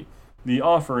purity. the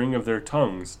offering of their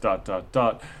tongues, ...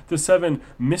 the 7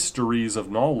 mysteries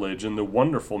of knowledge and the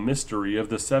wonderful mystery of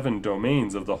the 7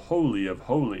 domains of the Holy of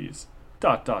Holies, ...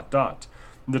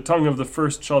 The tongue of the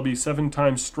first shall be 7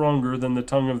 times stronger than the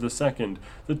tongue of the second.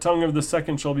 The tongue of the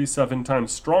second shall be 7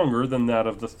 times stronger than that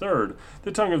of the third.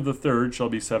 The tongue of the third shall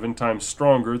be 7 times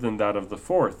stronger than that of the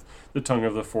fourth. The tongue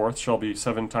of the fourth shall be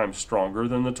 7 times stronger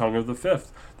than the tongue of the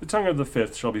fifth. The tongue of the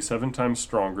fifth shall be 7 times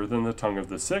stronger than the tongue of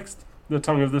the sixth. The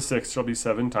tongue of the sixth shall be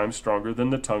 7 times stronger than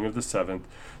the tongue of the seventh.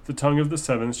 The tongue of the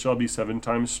seventh shall be 7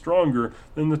 times stronger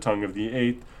than the tongue of the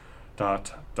eighth, ...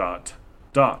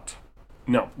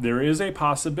 Now, there is a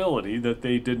possibility that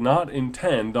they did not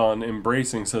intend on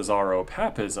embracing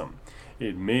Caesaropapism.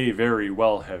 It may very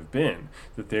well have been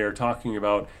that they are talking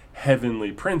about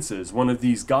heavenly princes, one of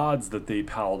these gods that they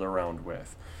palled around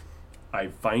with. I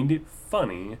find it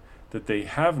funny that they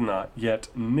have not yet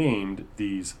named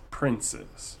these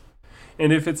princes.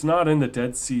 And if it's not in the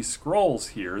Dead Sea Scrolls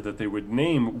here that they would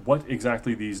name what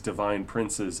exactly these divine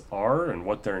princes are and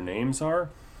what their names are,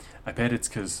 I bet it's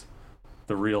because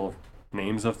the real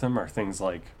names of them are things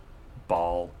like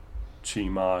Baal,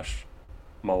 Chemosh,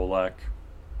 Molech,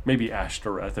 maybe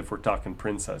Ashtoreth if we're talking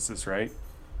princesses, right?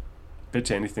 Bet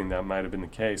you anything that might have been the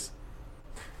case.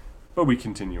 But we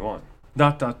continue on. ...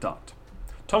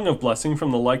 Tongue of blessing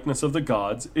from the likeness of the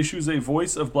gods issues a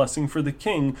voice of blessing for the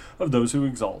king of those who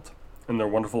exalt. And their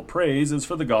wonderful praise is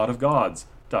for the God of gods. ...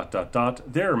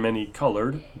 They're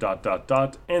many-colored, ...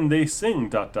 and they sing ...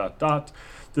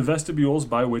 the vestibules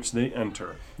by which they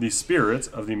enter, the spirits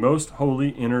of the most holy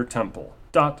inner temple, ...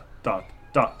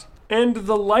 And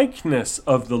the likeness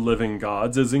of the living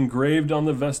gods is engraved on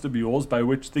the vestibules by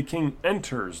which the king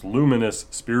enters, luminous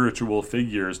spiritual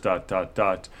figures, ...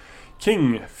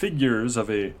 King, figures of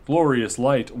a glorious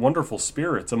light, wonderful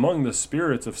spirits. Among the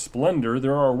spirits of splendor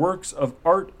there are works of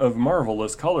art of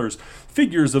marvelous colors,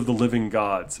 figures of the living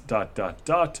gods, ...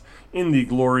 In the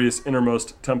glorious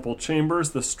innermost temple chambers,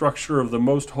 the structure of the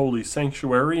most holy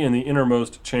sanctuary in the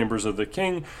innermost chambers of the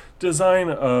king, design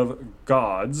of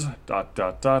gods, ...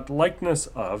 likeness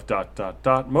of ...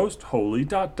 most holy ...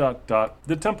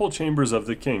 the temple chambers of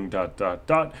the king, ...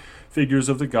 figures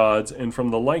of the gods, and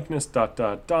from the likeness ...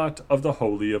 of the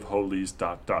Holy of Holies ...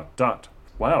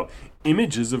 Wow,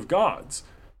 images of gods,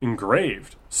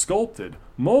 engraved, sculpted,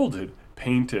 molded,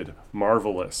 painted,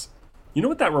 marvelous. You know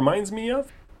what that reminds me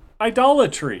of?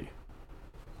 Idolatry.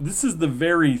 This is the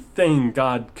very thing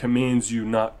God commands you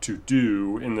not to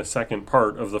do in the second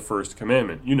part of the first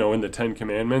commandment. You know, in the 10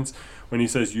 Commandments, when he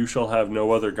says, you shall have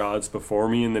no other gods before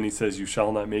me, and then he says, you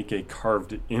shall not make a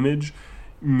carved image,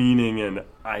 meaning an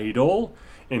idol.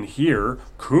 And here,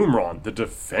 Qumran, the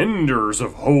defenders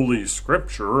of Holy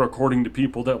Scripture, according to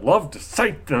people that love to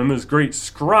cite them as great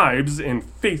scribes and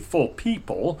faithful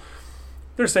people,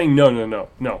 they're saying, no,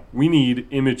 we need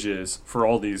images for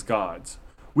all these gods.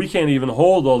 We can't even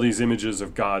hold all these images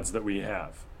of gods that we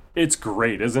have. It's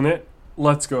great, isn't it?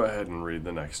 Let's go ahead and read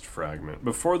the next fragment.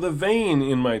 Before the vein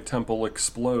in my temple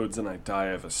explodes and I die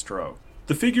of a stroke.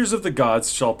 The figures of the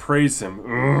gods shall praise him.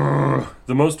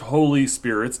 The most holy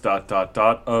spirits, ...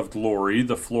 of glory,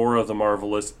 the floor of the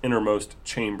marvelous innermost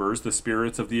chambers, the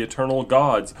spirits of the eternal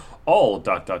gods, all ...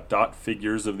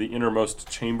 figures of the innermost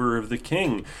chamber of the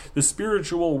king. The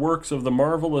spiritual works of the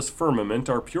marvelous firmament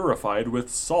are purified with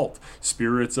salt,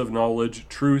 spirits of knowledge,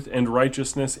 truth, and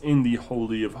righteousness in the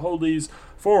Holy of Holies,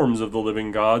 forms of the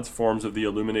living gods, forms of the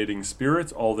illuminating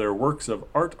spirits, all their works of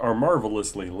art are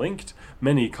marvelously linked,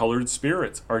 many-colored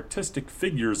spirits, artistic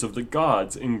figures of the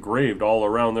gods engraved all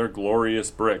around their glorious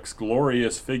bricks,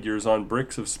 glorious figures on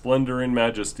bricks of splendor and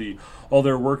majesty, all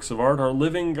their works of art are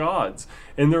living gods,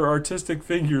 and their artistic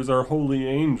figures are holy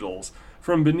angels.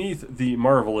 From beneath the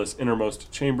marvelous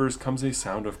innermost chambers comes a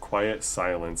sound of quiet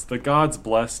silence. The gods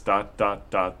bless...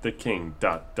 the king...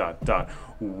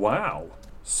 Wow.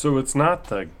 So it's not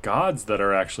the gods that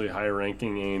are actually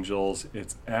high-ranking angels,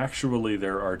 it's actually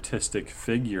their artistic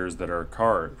figures that are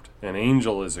carved. An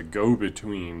angel is a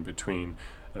go-between between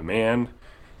a man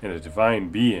and a divine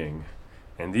being,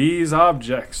 and these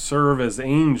objects serve as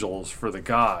angels for the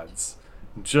gods,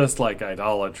 just like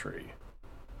idolatry.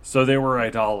 So they were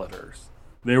idolaters.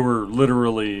 They were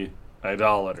literally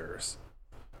idolaters.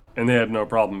 And they had no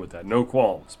problem with that, no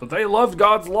qualms. But they loved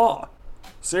God's law.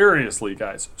 Seriously,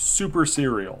 guys, super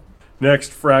serial.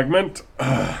 Next fragment. ...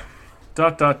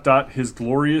 His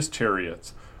glorious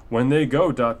chariots. When they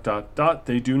go...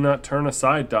 they do not turn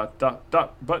aside...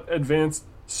 but advance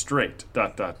straight...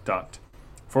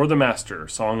 For the Master,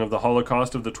 Song of the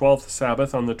Holocaust of the 12th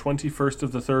Sabbath on the 21st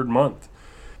of the 3rd month.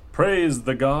 Praise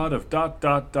the God of ...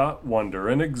 wonder,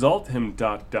 and exalt him ...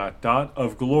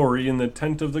 of glory in the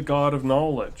tent of the God of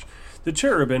knowledge. The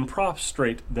cherubim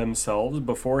prostrate themselves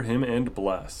before him and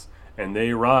bless. And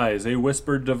they rise, a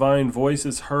whispered divine voice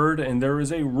is heard, and there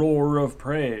is a roar of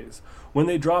praise. When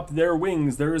they drop their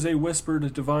wings, there is a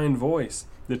whispered divine voice.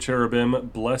 The cherubim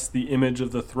bless the image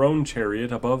of the throne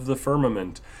chariot above the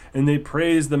firmament, and they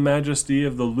praise the majesty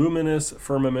of the luminous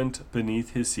firmament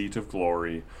beneath his seat of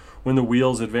glory. When the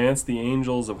wheels advance, the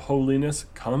angels of holiness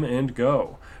come and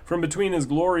go. From between his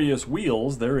glorious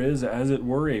wheels there is, as it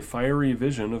were, a fiery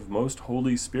vision of most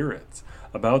holy spirits.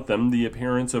 About them the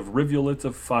appearance of rivulets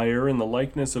of fire and the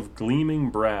likeness of gleaming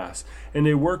brass, and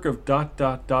a work of ...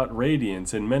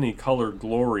 radiance in many-colored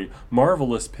glory,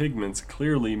 marvelous pigments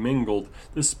clearly mingled.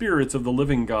 The spirits of the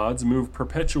living gods move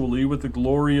perpetually with the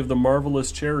glory of the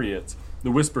marvelous chariots.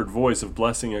 The whispered voice of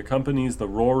blessing accompanies the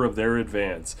roar of their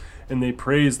advance, and they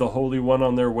praise the Holy One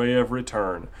on their way of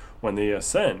return. When they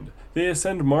ascend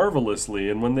marvelously,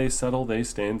 and when they settle, they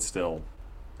stand still.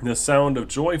 The sound of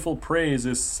joyful praise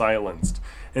is silenced,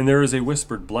 and there is a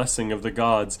whispered blessing of the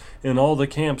gods in all the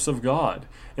camps of God,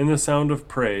 and the sound of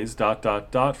praise ...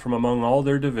 from among all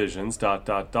their divisions ...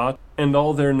 and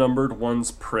all their numbered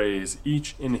ones praise,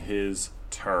 each in his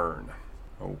turn.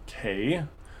 Okay.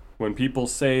 When people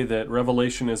say that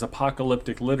Revelation is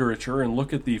apocalyptic literature and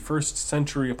look at the first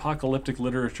century apocalyptic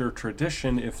literature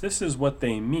tradition, if this is what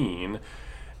they mean,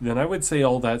 then I would say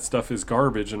all that stuff is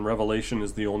garbage and Revelation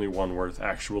is the only one worth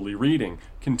actually reading.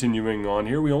 Continuing on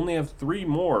here, we only have 3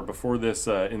 more before this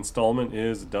installment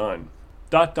is done. ...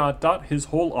 his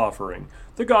whole offering.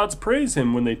 The gods praise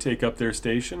him when they take up their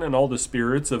station, and all the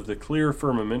spirits of the clear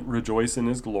firmament rejoice in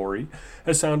his glory.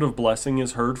 A sound of blessing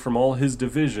is heard from all his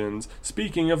divisions,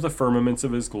 speaking of the firmaments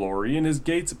of his glory, and his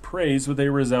gates praise with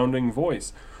a resounding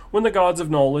voice. When the gods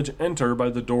of knowledge enter by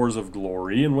the doors of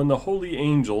glory, and when the holy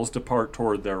angels depart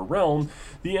toward their realm,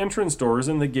 the entrance doors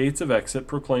and the gates of exit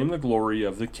proclaim the glory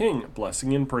of the King,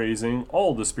 blessing and praising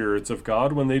all the spirits of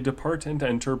God when they depart and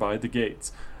enter by the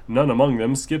gates. None among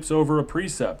them skips over a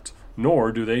precept,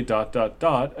 nor do they ...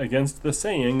 against the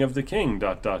saying of the King ...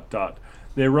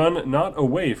 They run not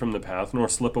away from the path, nor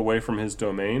slip away from his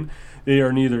domain. They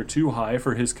are neither too high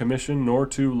for his commission, nor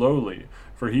too lowly.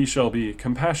 For he shall be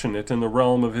compassionate in the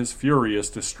realm of his furious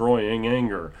destroying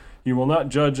anger. He will not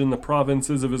judge in the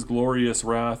provinces of his glorious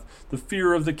wrath. The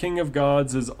fear of the King of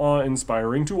gods is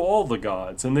awe-inspiring to all the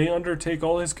gods, and they undertake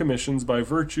all his commissions by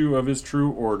virtue of his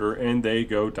true order, and they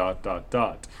go ...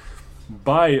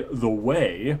 By the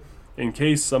way, in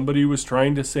case somebody was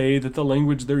trying to say that the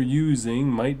language they're using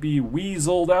might be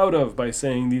weaseled out of by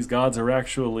saying these gods are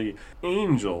actually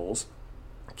angels,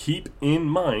 keep in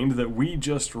mind that we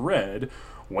just read,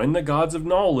 when the gods of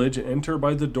knowledge enter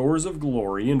by the doors of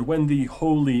glory, and when the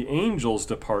holy angels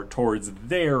depart towards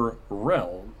their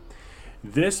realm.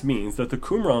 This means that the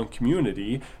Qumran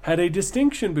community had a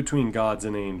distinction between gods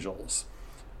and angels.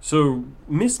 So,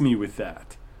 miss me with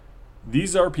that.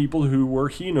 These are people who were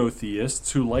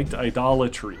henotheists who liked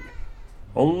idolatry.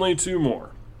 Only 2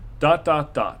 more. ...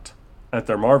 At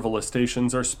their marvelous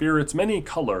stations are spirits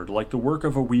many-colored, like the work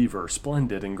of a weaver,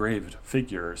 splendid engraved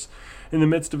figures. In the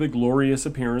midst of a glorious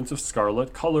appearance of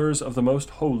scarlet, colors of the most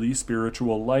holy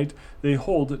spiritual light, they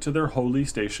hold to their holy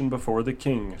station before the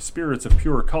King, spirits of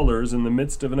pure colors in the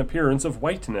midst of an appearance of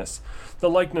whiteness. The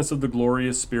likeness of the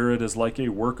glorious spirit is like a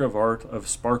work of art of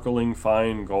sparkling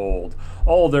fine gold.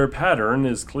 All their pattern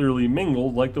is clearly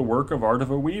mingled like the work of art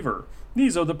of a weaver.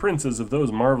 These are the princes of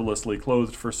those marvelously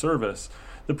clothed for service,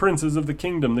 the princes of the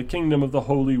kingdom of the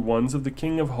holy ones of the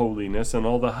King of holiness, and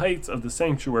all the heights of the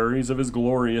sanctuaries of his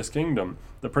glorious kingdom.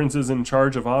 The princes in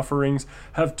charge of offerings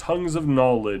have tongues of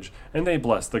knowledge, and they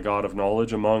bless the God of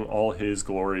knowledge among all his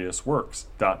glorious works. ...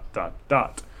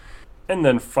 And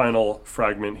then final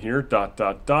fragment here, ...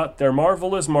 Their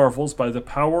marvelous marvels by the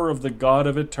power of the God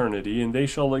of eternity, and they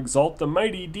shall exalt the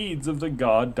mighty deeds of the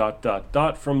God, ...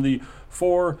 From the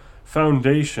 4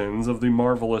 foundations of the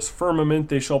marvelous firmament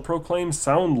they shall proclaim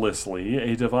soundlessly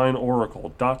a divine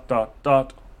oracle, ...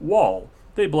 Wall.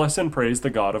 They bless and praise the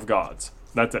God of gods.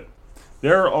 That's it.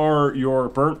 There are your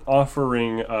burnt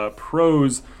offering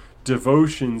prose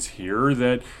devotions here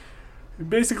that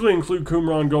basically include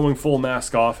Qumran going full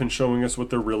mask off and showing us what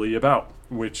they're really about,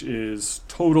 which is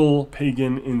total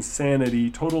pagan insanity,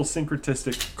 total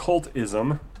syncretistic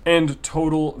cultism, and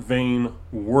total vain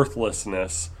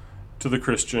worthlessness to the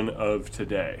Christian of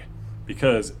today.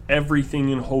 Because everything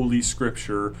in Holy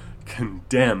Scripture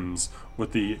condemns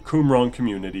what the Qumran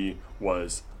community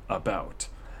was about.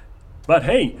 But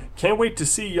hey, can't wait to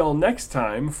see y'all next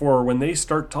time for when they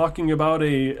start talking about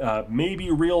a maybe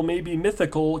real, maybe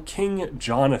mythical King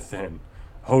Jonathan.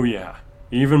 Oh yeah,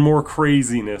 even more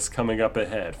craziness coming up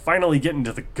ahead. Finally getting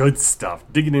to the good stuff,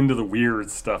 digging into the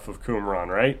weird stuff of Qumran,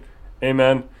 right?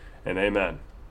 Amen and amen.